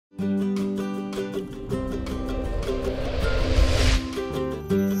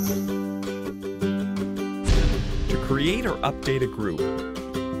Create or update a group.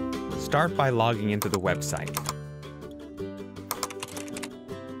 Start by logging into the website.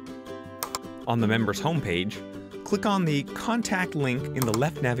 On the members homepage, click on the Contact link in the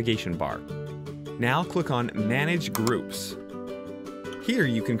left navigation bar. Now click on Manage Groups. Here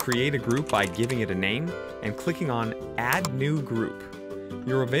you can create a group by giving it a name and clicking on Add New Group.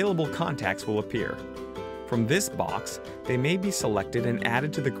 Your available contacts will appear. From this box, they may be selected and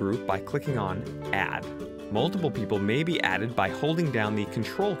added to the group by clicking on Add. Multiple people may be added by holding down the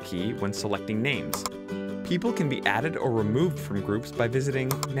Control key when selecting names. People can be added or removed from groups by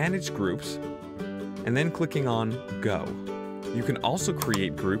visiting Manage Groups and then clicking on Go. You can also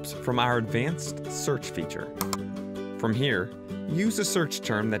create groups from our advanced search feature. From here, use a search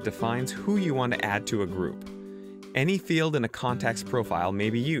term that defines who you want to add to a group. Any field in a contact's profile may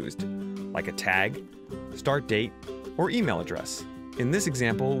be used, like a tag, start date, or email address. In this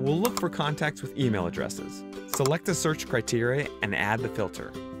example, we'll look for contacts with email addresses. Select the search criteria and add the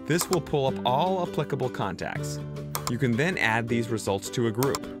filter. This will pull up all applicable contacts. You can then add these results to a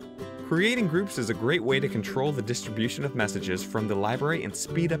group. Creating groups is a great way to control the distribution of messages from the library and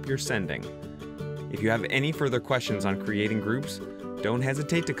speed up your sending. If you have any further questions on creating groups, don't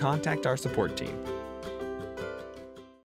hesitate to contact our support team.